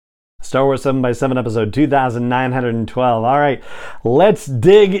Star Wars 7x7 episode 2912. All right, let's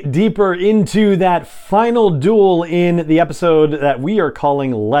dig deeper into that final duel in the episode that we are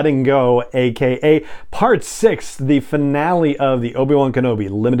calling Letting Go, aka Part 6, the finale of the Obi-Wan Kenobi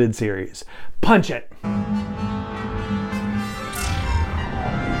limited series. Punch it!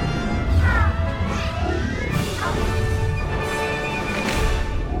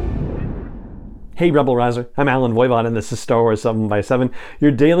 Hey Rebel Rouser, I'm Alan Voivod and this is Star Wars 7x7, your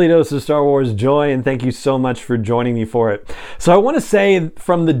daily dose of Star Wars joy, and thank you so much for joining me for it. So I want to say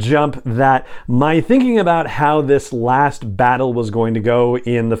from the jump that my thinking about how this last battle was going to go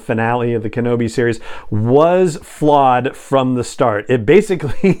in the finale of the Kenobi series was flawed from the start. It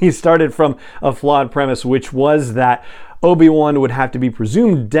basically started from a flawed premise, which was that Obi-Wan would have to be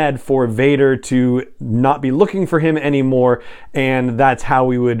presumed dead for Vader to not be looking for him anymore, and that's how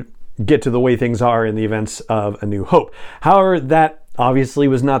we would get to the way things are in the events of A New Hope. However, that obviously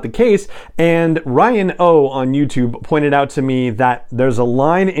was not the case, and Ryan O on YouTube pointed out to me that there's a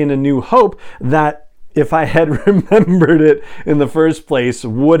line in A New Hope that, if I had remembered it in the first place,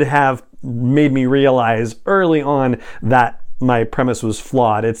 would have made me realize early on that my premise was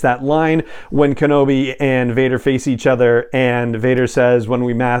flawed. It's that line when Kenobi and Vader face each other, and Vader says, when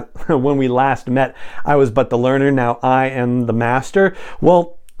we last met, I was but the learner, now I am the master.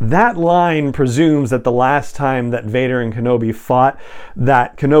 Well, that line presumes that the last time that Vader and Kenobi fought,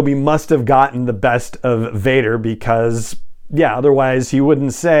 that Kenobi must have gotten the best of Vader, because, yeah, otherwise he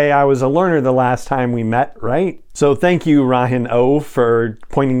wouldn't say I was a learner the last time we met, right? So thank you, Ryan O, for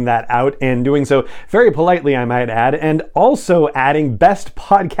pointing that out, and doing so very politely, I might add, and also adding best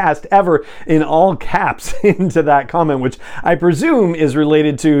podcast ever in all caps into that comment, which I presume is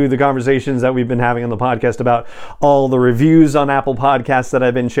related to the conversations that we've been having on the podcast about all the reviews on Apple Podcasts that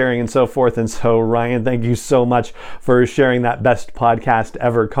I've been sharing and so forth. And so, Ryan, thank you so much for sharing that best podcast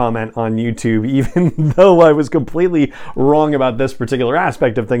ever comment on YouTube, even though I was completely wrong about this particular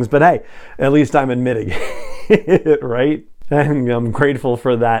aspect of things. But hey, at least I'm admitting it, right? And I'm grateful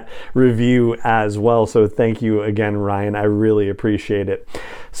for that review as well. So thank you again, Ryan. I really appreciate it.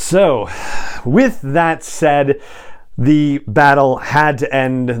 So with that said, the battle had to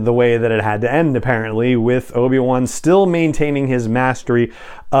end the way that it had to end, apparently, with Obi-Wan still maintaining his mastery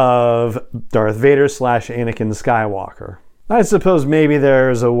of Darth Vader / Anakin Skywalker. I suppose maybe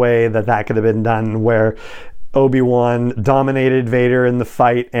there's a way that could have been done where Obi-Wan dominated Vader in the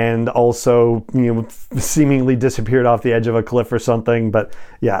fight and also, seemingly disappeared off the edge of a cliff or something. But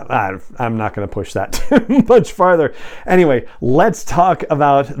yeah, I'm not going to push that too much farther. Anyway, let's talk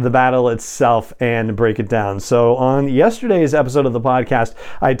about the battle itself and break it down. So on yesterday's episode of the podcast,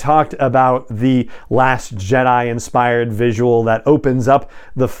 I talked about the Last Jedi inspired visual that opens up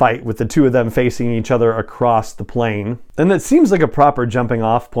the fight with the two of them facing each other across the plain. And that seems like a proper jumping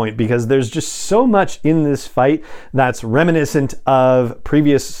off point because there's just so much in this fight that's reminiscent of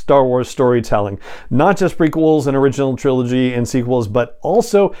previous Star Wars storytelling. Not just prequels and original trilogy and sequels, but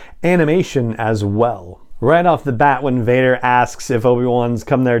also animation as well. Right off the bat, when Vader asks if Obi-Wan's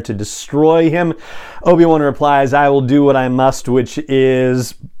come there to destroy him, Obi-Wan replies, I will do what I must, which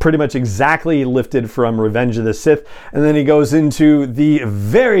is pretty much exactly lifted from Revenge of the Sith. And then he goes into the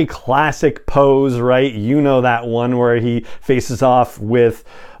very classic pose, right? You know that one where he faces off with,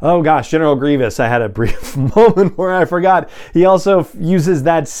 oh gosh, General Grievous. I had a brief moment where I forgot. He also uses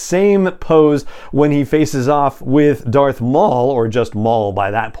that same pose when he faces off with Darth Maul, or just Maul by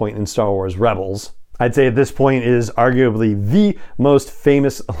that point in Star Wars Rebels. I'd say at this point is arguably the most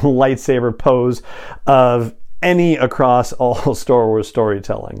famous lightsaber pose of any across all Star Wars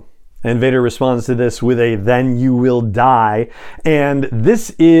storytelling. And Vader responds to this with a "then you will die." And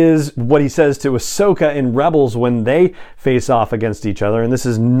this is what he says to Ahsoka in Rebels when they face off against each other. And this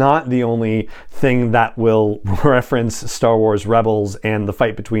is not the only thing that will reference Star Wars Rebels and the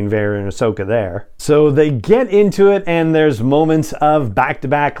fight between Vader and Ahsoka there. So they get into it, and there's moments of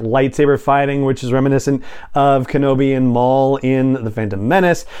back-to-back lightsaber fighting, which is reminiscent of Kenobi and Maul in The Phantom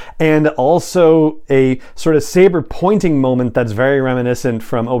Menace, and also a sort of saber pointing moment that's very reminiscent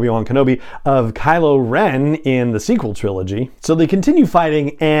from Obi-Wan Kenobi of Kylo Ren in the sequel trilogy. So they continue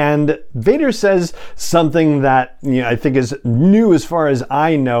fighting, and Vader says something that I think is new as far as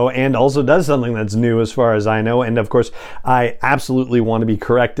I know, and also does something that's new as far as I know. And of course, I absolutely want to be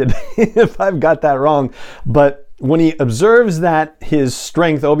corrected if I've got that wrong. But when he observes that his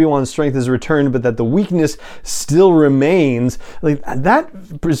strength, Obi-Wan's strength, is returned, but that the weakness still remains, like, that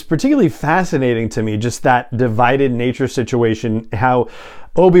is particularly fascinating to me, just that divided nature situation, how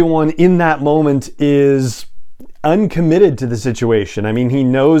Obi-Wan in that moment is uncommitted to the situation. I mean, he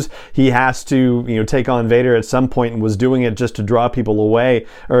knows he has to, take on Vader at some point, and was doing it just to draw people away,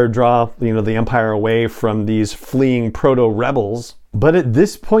 or draw, the Empire away from these fleeing proto-rebels. But at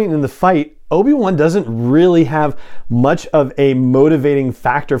this point in the fight, Obi-Wan doesn't really have much of a motivating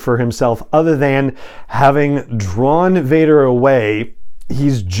factor for himself other than having drawn Vader away.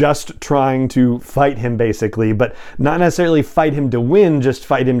 He's just trying to fight him, basically, but not necessarily fight him to win, just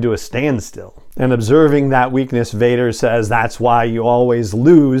fight him to a standstill. And observing that weakness, Vader says, "That's why you always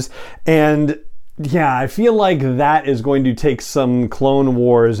lose." And yeah, I feel like that is going to take some Clone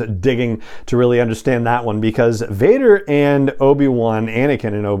Wars digging to really understand that one, because Vader and Obi-Wan,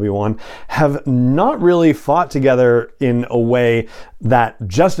 Anakin and Obi-Wan, have not really fought together in a way that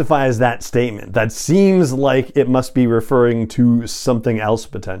justifies that statement. That seems like it must be referring to something else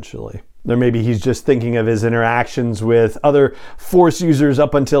potentially. Or maybe he's just thinking of his interactions with other Force users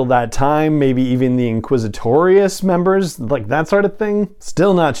up until that time, maybe even the Inquisitorius members, like that sort of thing.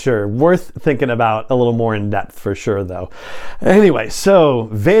 Still not sure. Worth thinking about a little more in depth for sure, though. Anyway, so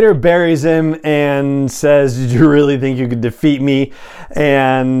Vader buries him and says, "Did you really think you could defeat me?"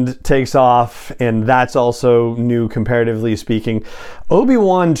 and takes off, and that's also new comparatively speaking.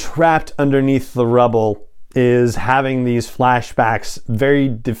 Obi-Wan, trapped underneath the rubble, is having these flashbacks, very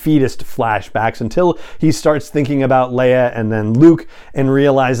defeatist flashbacks, until he starts thinking about Leia and then Luke, and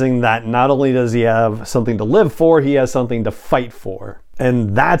realizing that not only does he have something to live for, he has something to fight for.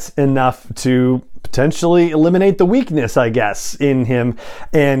 And that's enough to potentially eliminate the weakness, I guess, in him,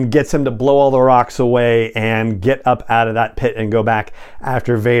 and gets him to blow all the rocks away and get up out of that pit and go back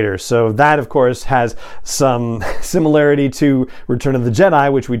after Vader. So that, of course, has some similarity to Return of the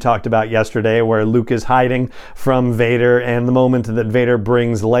Jedi, which we talked about yesterday, where Luke is hiding from Vader, and the moment that Vader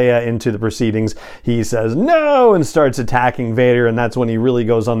brings Leia into the proceedings, he says no and starts attacking Vader, and that's when he really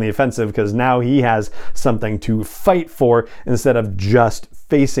goes on the offensive, because now he has something to fight for instead of just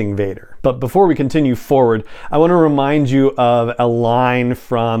facing Vader. But before we continue forward, I want to remind you of a line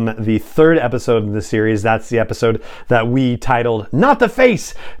from the third episode of the series. That's the episode that we titled "Not the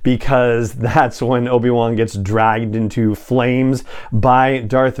Face," because that's when Obi-Wan gets dragged into flames by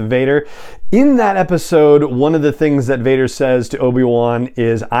Darth Vader. In that episode, one of the things that Vader says to Obi-Wan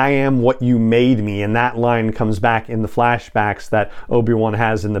is, "I am what you made me," and that line comes back in the flashbacks that Obi-Wan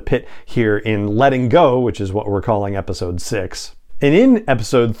has in the pit here in Letting Go, which is what we're calling episode 6. And in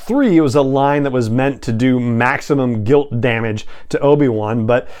episode 3, it was a line that was meant to do maximum guilt damage to Obi-Wan,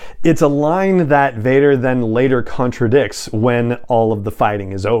 but it's a line that Vader then later contradicts when all of the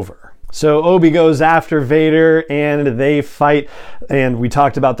fighting is over. So Obi goes after Vader and they fight, and we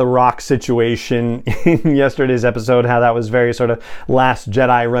talked about the rock situation in yesterday's episode, how that was very sort of Last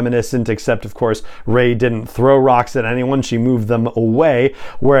Jedi reminiscent, except of course Rey didn't throw rocks at anyone, she moved them away,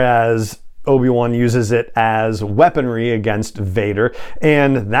 whereas Obi-Wan uses it as weaponry against Vader,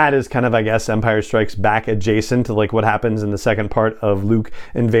 and that is kind of, I guess, Empire Strikes Back adjacent to like what happens in the second part of Luke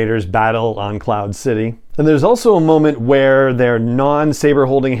and Vader's battle on Cloud City. And there's also a moment where their non-saber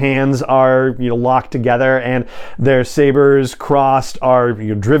holding hands are, locked together, and their sabers crossed are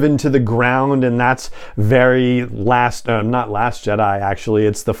driven to the ground, and that's very not Last Jedi actually.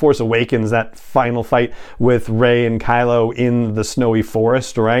 It's The Force Awakens, that final fight with Rey and Kylo in the snowy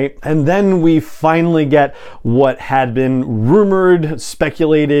forest, right? And then we finally get what had been rumored,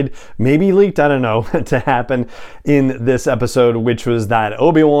 speculated, maybe leaked, I don't know, to happen in this episode, which was that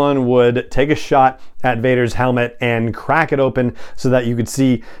Obi-Wan would take a shot at Vader's helmet and crack it open so that you could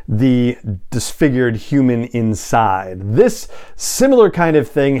see the disfigured human inside. This similar kind of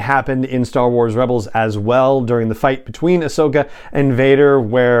thing happened in Star Wars Rebels as well during the fight between Ahsoka and Vader,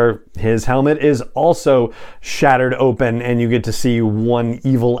 where his helmet is also shattered open and you get to see one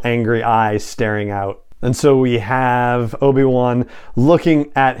evil, angry eye staring out. And so we have Obi-Wan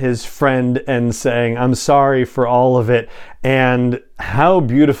looking at his friend and saying, "I'm sorry for all of it." And how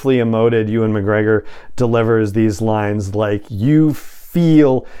beautifully emoted Ewan McGregor delivers these lines. Like, you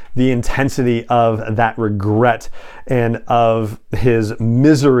feel the intensity of that regret and of his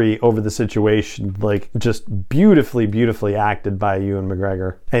misery over the situation. Like, just beautifully, beautifully acted by Ewan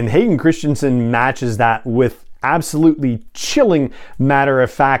McGregor. And Hayden Christensen matches that with absolutely chilling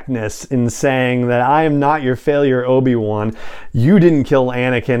matter-of-factness in saying that, "I am not your failure, Obi-Wan. You didn't kill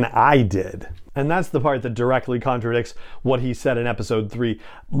Anakin, I did." And that's the part that directly contradicts what he said in episode 3.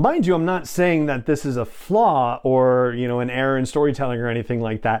 Mind you, I'm not saying that this is a flaw or, an error in storytelling or anything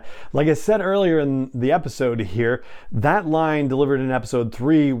like that. Like I said earlier in the episode here, that line delivered in episode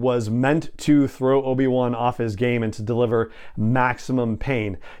 3 was meant to throw Obi-Wan off his game and to deliver maximum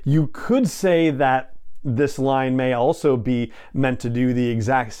pain. You could say that this line may also be meant to do the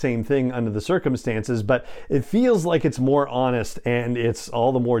exact same thing under the circumstances, but it feels like it's more honest and it's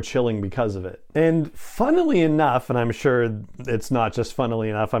all the more chilling because of it. And funnily enough, and I'm sure it's not just funnily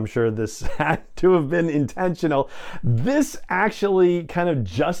enough, I'm sure this had to have been intentional, this actually kind of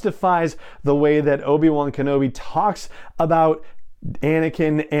justifies the way that Obi-Wan Kenobi talks about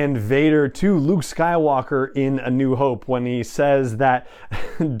Anakin and Vader to Luke Skywalker in A New Hope when he says that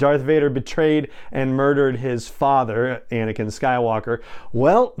Darth Vader betrayed and murdered his father, Anakin Skywalker.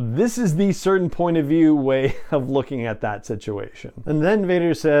 Well, this is the certain point of view way of looking at that situation. And then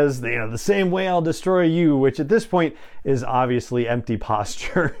Vader says, the same way I'll destroy you, which at this point is obviously empty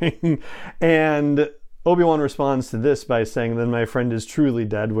posturing. And Obi-Wan responds to this by saying, then my friend is truly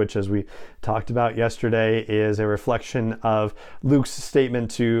dead, which, as we talked about yesterday, is a reflection of Luke's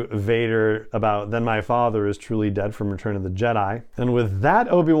statement to Vader about, then my father is truly dead from Return of the Jedi. And with that,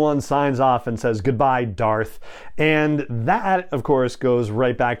 Obi-Wan signs off and says, goodbye, Darth. And that, of course, goes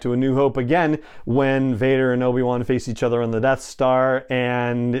right back to A New Hope again, when Vader and Obi-Wan face each other on the Death Star,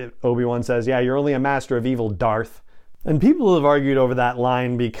 and Obi-Wan says, yeah, you're only a master of evil, Darth. And people have argued over that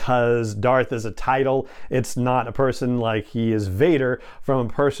line because Darth is a title. It's not a person like he is Vader from a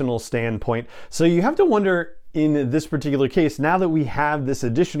personal standpoint. So you have to wonder, in this particular case, now that we have this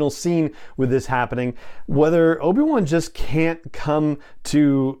additional scene with this happening, whether Obi-Wan just can't come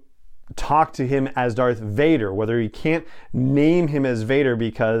to talk to him as Darth Vader, whether he can't name him as Vader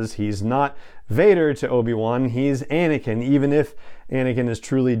because he's not Vader to Obi-Wan, he's Anakin, even if Anakin is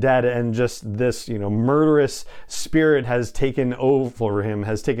truly dead and just this, murderous spirit has taken over him,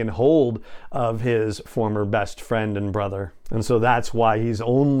 has taken hold of his former best friend and brother. And so that's why he's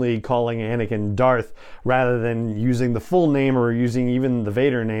only calling Anakin Darth rather than using the full name or using even the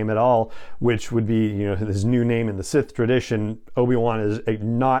Vader name at all, which would be, his new name in the Sith tradition. Obi-Wan is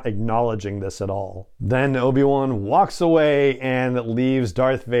not acknowledging this at all. Then Obi-Wan walks away and leaves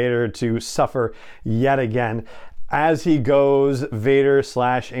Darth Vader to suffer yet again. As he goes,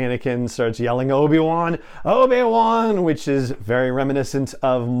 Vader/Anakin starts yelling, Obi-Wan, Obi-Wan, which is very reminiscent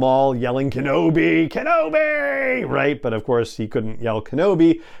of Maul yelling, Kenobi, Kenobi, right? But of course, he couldn't yell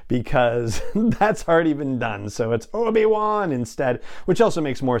Kenobi because that's already been done. So it's Obi-Wan instead, which also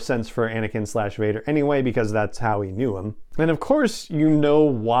makes more sense for Anakin/Vader anyway, because that's how he knew him. And of course, you know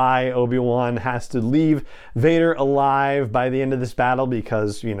why Obi-Wan has to leave Vader alive by the end of this battle,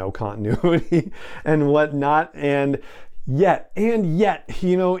 because, continuity and whatnot. And yet,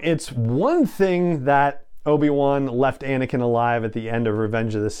 it's one thing that Obi-Wan left Anakin alive at the end of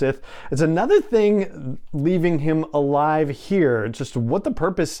Revenge of the Sith. It's another thing leaving him alive here, just what the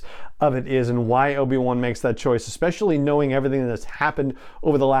purpose of it is and why Obi-Wan makes that choice, especially knowing everything that's happened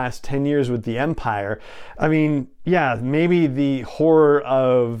over the last 10 years with the Empire. I mean, yeah, maybe the horror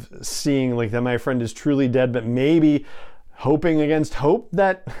of seeing that my friend is truly dead, but maybe hoping against hope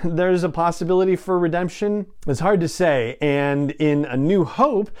that there's a possibility for redemption? It's hard to say. And in A New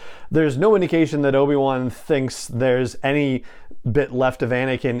Hope, there's no indication that Obi-Wan thinks there's any bit left of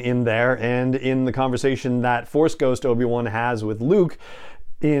Anakin in there. And in the conversation that Force Ghost Obi-Wan has with Luke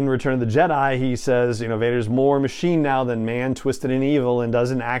in Return of the Jedi, he says, Vader's more machine now than man, twisted and evil, and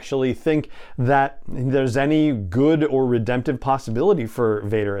doesn't actually think that there's any good or redemptive possibility for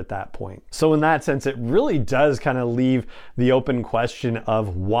Vader at that point. So in that sense, it really does kind of leave the open question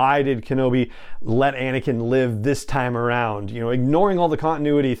of why did Kenobi let Anakin live this time around? Ignoring all the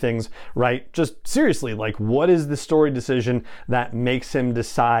continuity things, right? Just seriously, what is the story decision that makes him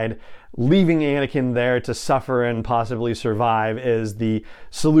decide leaving Anakin there to suffer and possibly survive is the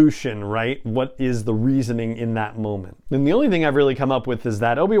solution, right? What is the reasoning in that moment? And the only thing I've really come up with is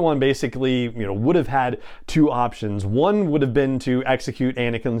that Obi-Wan basically, would have had two options. One would have been to execute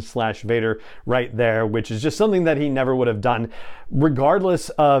Anakin/Vader right there, which is just something that he never would have done. Regardless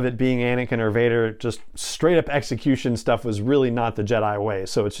of it being Anakin or Vader, just straight up execution stuff was really not the Jedi way.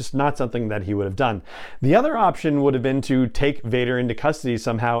 So it's just not something that he would have done. The other option would have been to take Vader into custody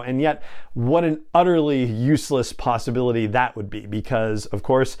somehow, and yet what an utterly useless possibility that would be, because of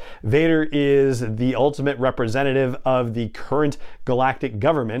course Vader is the ultimate representative of the current galactic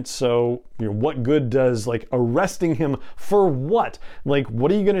government. So what good does arresting him for what?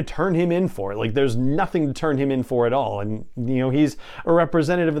 What are you going to turn him in for? There's nothing to turn him in for at all, and he's a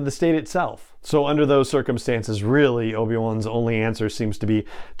representative of the state itself. So under those circumstances, really, Obi-Wan's only answer seems to be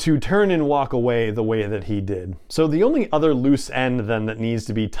to turn and walk away the way that he did. So the only other loose end then that needs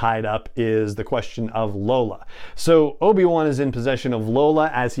to be tied up is the question of Lola. So Obi-Wan is in possession of Lola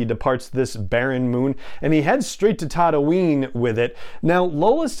as he departs this barren moon, and he heads straight to Tatooine with it. Now,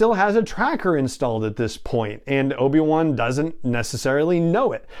 Lola still has a tracker installed at this point, and Obi-Wan doesn't necessarily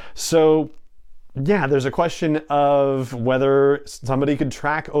know it. So yeah, there's a question of whether somebody could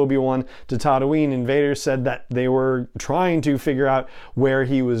track Obi-Wan to Tatooine, and Vader said that they were trying to figure out where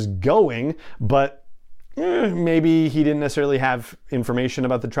he was going, but maybe he didn't necessarily have information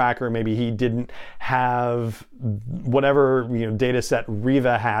about the tracker. Maybe he didn't have whatever data set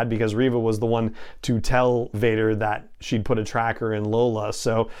Reva had, because Reva was the one to tell Vader that she'd put a tracker in Lola.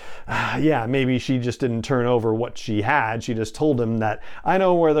 So yeah, maybe she just didn't turn over what she had. She just told him that I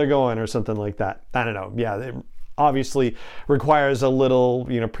know where they're going or something like that. I don't know. Yeah, it obviously requires a little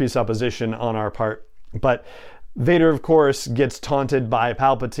presupposition on our part, but Vader, of course, gets taunted by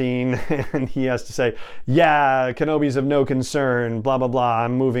Palpatine, and he has to say, yeah, Kenobi's of no concern, blah, blah, blah,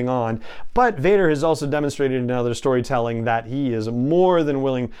 I'm moving on. But Vader has also demonstrated in other storytelling that he is more than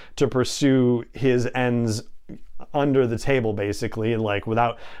willing to pursue his ends under the table, basically, like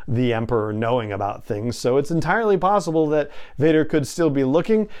without the Emperor knowing about things. So it's entirely possible that Vader could still be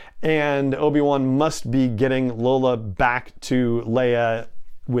looking, and Obi-Wan must be getting Lola back to Leia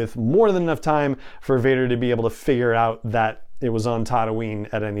with more than enough time for Vader to be able to figure out that it was on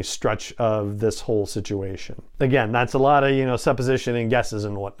Tatooine at any stretch of this whole situation. Again, that's a lot of, supposition and guesses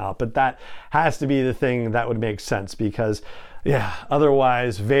and whatnot, but that has to be the thing that would make sense, because yeah,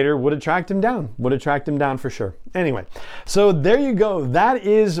 otherwise Vader would have tracked him down for sure. Anyway, so there you go. That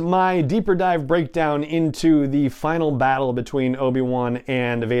is my deeper dive breakdown into the final battle between Obi-Wan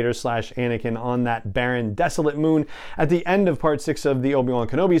and Vader / Anakin on that barren, desolate moon at the end of part 6 of the Obi-Wan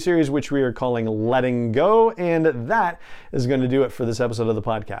Kenobi series, which we are calling Letting Go. And that is going to do it for this episode of the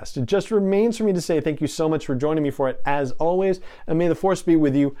podcast. It just remains for me to say thank you so much for joining me for it, as always, and may the Force be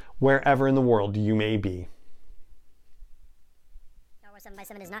with you wherever in the world you may be.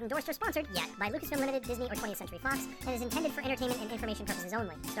 7x7 is not endorsed or sponsored yet by Lucasfilm Limited, Disney, or 20th Century Fox, and is intended for entertainment and information purposes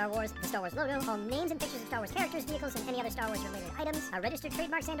only. Star Wars, the Star Wars logo, all names and pictures of Star Wars characters, vehicles, and any other Star Wars related items are registered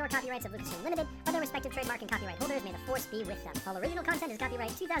trademarks and/or copyrights of Lucasfilm Limited, or their respective trademark and copyright holders. May the Force be with them. All original content is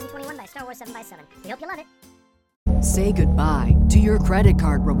copyright 2021 by Star Wars 7x7. We hope you love it. Say goodbye to your credit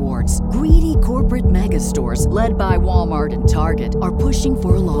card rewards. Greedy corporate mega stores, led by Walmart and Target, are pushing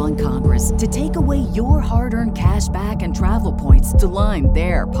for a law in Congress to take away your hard-earned cash back and travel points to line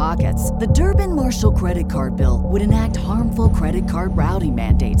their pockets. The Durbin-Marshall credit card bill would enact harmful credit card routing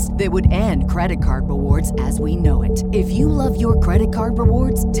mandates that would end credit card rewards as we know it. If you love your credit card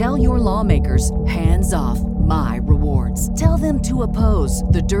rewards, tell your lawmakers, hands off my rewards. Tell them to oppose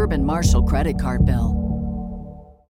the Durbin-Marshall credit card bill.